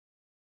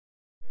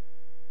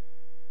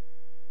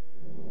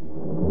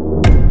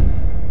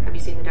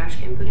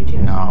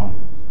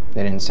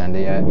They didn't send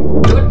it yet?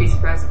 I would be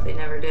surprised if they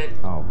never did.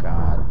 Oh,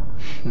 God.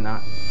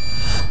 Not...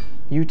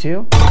 You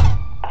too?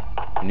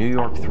 New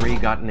York 3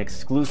 got an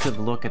exclusive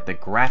look at the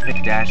graphic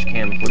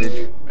dashcam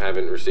footage.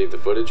 Haven't received the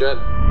footage yet?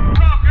 Oh,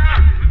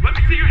 God! Let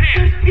me see your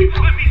hands!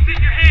 Let me see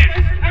your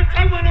hands! Have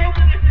someone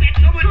open it!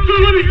 Someone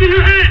let me see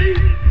your hands!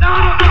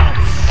 No!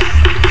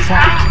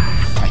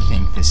 Fuck! I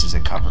think this is a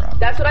cover-up.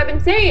 That's what I've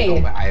been saying.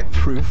 No, but I have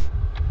proof.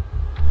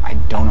 I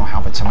don't know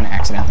how, but someone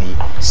accidentally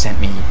sent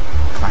me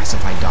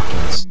classified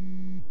documents.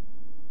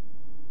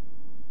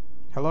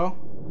 Hello?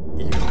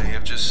 You may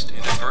have just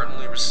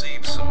inadvertently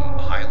received some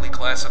highly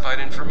classified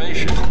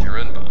information in your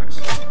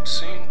inbox.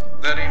 Seen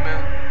that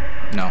email?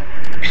 No.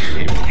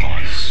 It will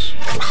cause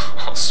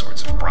all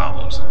sorts of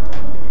problems.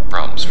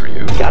 Problems for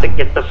you. Gotta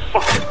get the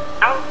fuck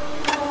out!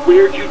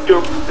 Where'd you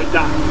dump the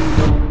document?